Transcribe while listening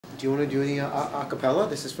Do you want to do any a cappella?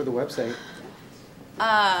 This is for the website.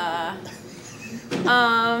 I'm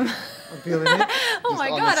feeling it. Oh my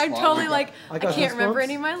God, I'm totally like, I can't remember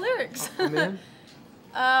any of my lyrics. Oh, man.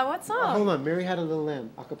 What song? Hold on, Mary Had a Little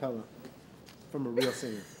Lamb, a cappella, from a real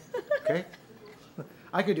singer. Okay?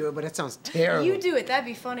 I could do it, but it sounds terrible. You do it, that'd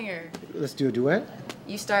be funnier. Let's do a duet.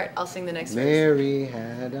 You start, I'll sing the next verse. Mary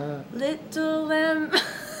had a little lamb.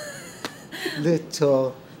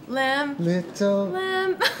 little lamb. Little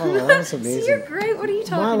lamb. Oh, that was amazing. See, you're great. What are you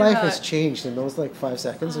talking about? My life has changed in those like 5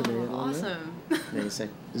 seconds. Oh, awesome. Amazing.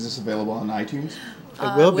 Is this available on iTunes?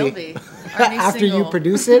 It will be. After single. you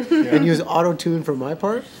produce it and use auto-tune for my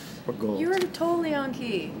part, we're gold. You were totally on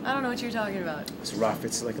key. I don't know what you're talking about. It's rough.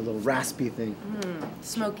 It's like a little raspy thing.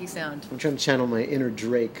 Smoky sound. I'm trying to channel my inner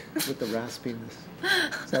Drake with the raspiness.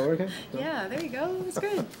 Is that working? No? Yeah, there you go. It's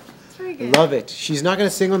good. It's very good. Love it. She's not going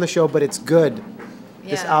to sing on the show, but it's good. Yeah.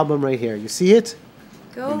 This album right here. You see it?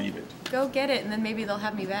 Believe it. Go get it, and then maybe they'll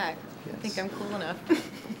have me back. Yes. I think I'm cool enough.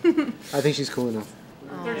 I think she's cool enough.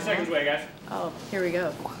 30 seconds away, guys. Oh, here we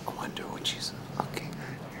go. I wonder what she's... Okay.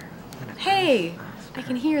 Hey, I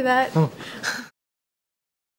can hear that. Oh.